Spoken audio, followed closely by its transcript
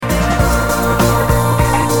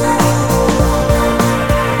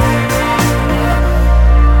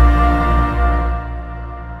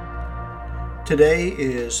Today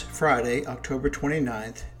is Friday, October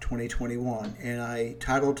 29th, 2021, and I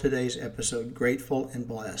titled today's episode Grateful and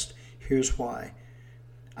Blessed. Here's why.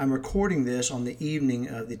 I'm recording this on the evening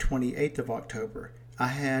of the 28th of October. I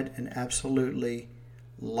had an absolutely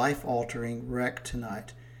life-altering wreck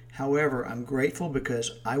tonight. However, I'm grateful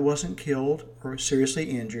because I wasn't killed or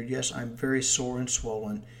seriously injured. Yes, I'm very sore and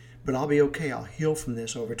swollen, but I'll be okay. I'll heal from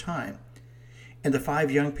this over time. And the 5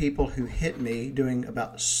 young people who hit me doing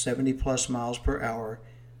about 70 plus miles per hour,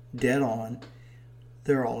 dead on,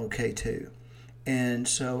 they're all okay too. And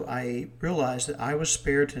so I realized that I was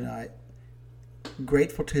spared tonight,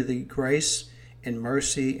 grateful to the grace and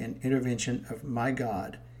mercy and intervention of my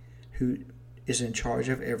God, who is in charge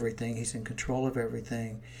of everything. He's in control of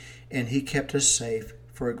everything. And He kept us safe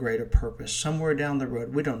for a greater purpose. Somewhere down the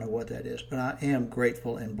road, we don't know what that is, but I am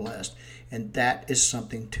grateful and blessed. And that is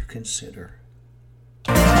something to consider.